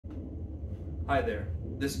Hi there.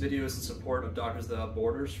 This video is in support of Doctors Without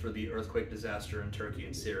Borders for the earthquake disaster in Turkey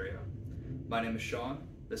and Syria. My name is Shawn.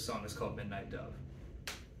 This song is called Midnight Dove.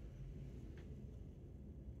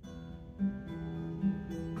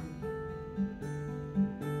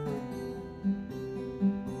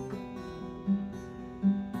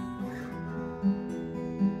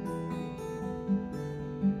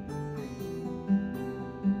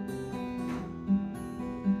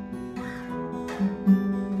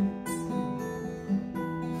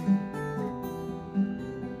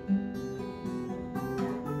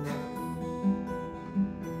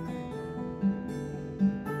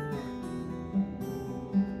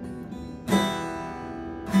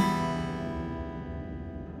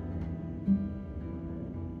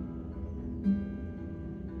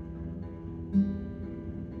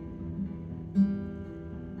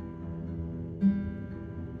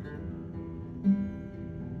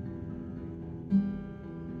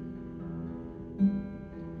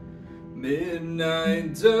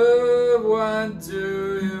 Midnight dove, why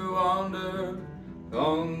do you wander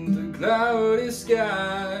on the cloudy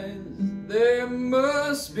skies? There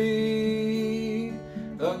must be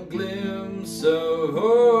a glimpse of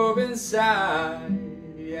hope inside.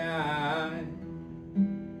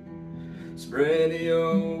 Spread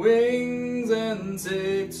your wings and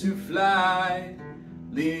take to flight.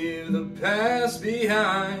 Leave the past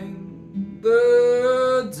behind.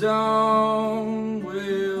 The dawn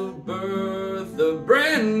will birth a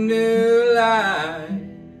brand new life.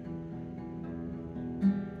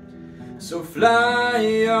 So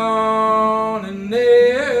fly on and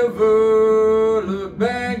never look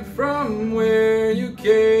back from where you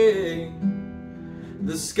came.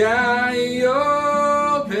 The sky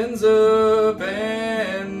opens up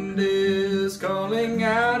and is calling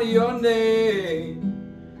out your name.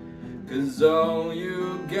 'Cause all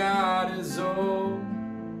you got is all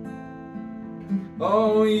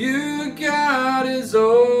you got is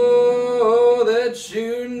all that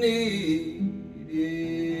you need.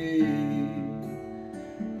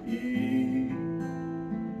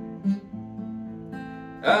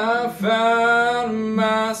 I found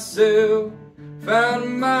myself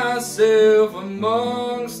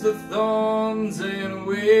amongst the thorns and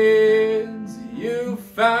weeds. You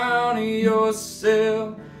found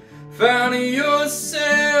yourself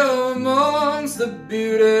amongst the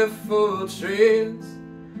beautiful trees.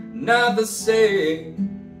 Not the same,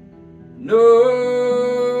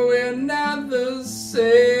 no, we're not the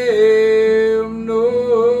same,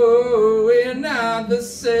 no, we're not the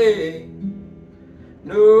same,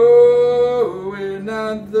 no, we're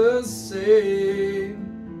not the same.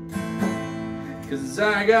 'Cause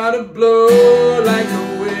I gotta blow like the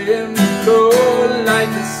wind, blow like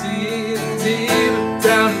the sea, deep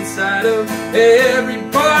down inside of every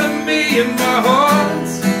part of me, and my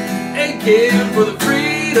heart's aching for the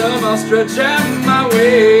freedom. I'll stretch out my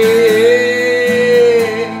wings.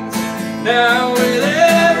 Now with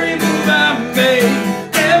every move I make,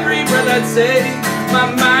 every breath I take, my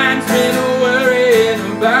mind's been worrying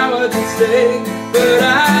about what to say, but I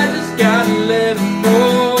just gotta let them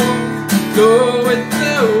all go with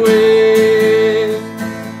the wind.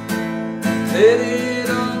 Let it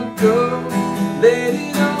all go, let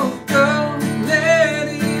it all go, let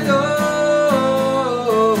it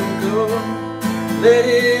all go, let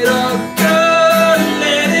it all go,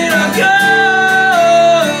 let it all go,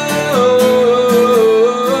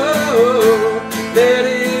 let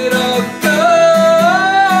it all go,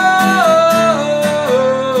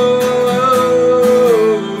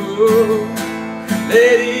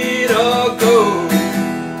 let it all go.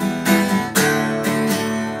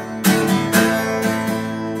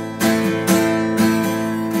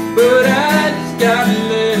 But I just gotta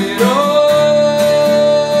let it all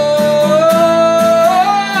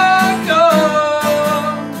go.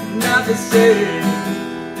 Not the same,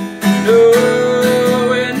 no,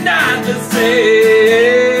 we're not the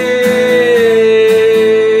same,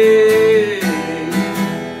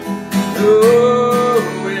 no,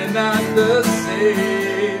 we're not the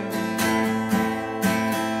same.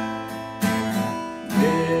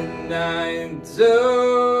 Midnight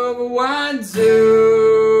dove, why do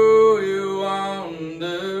you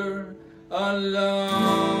wander alone?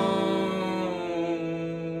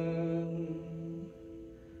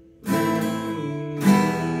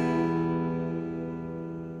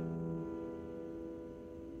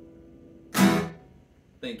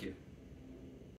 Thank you.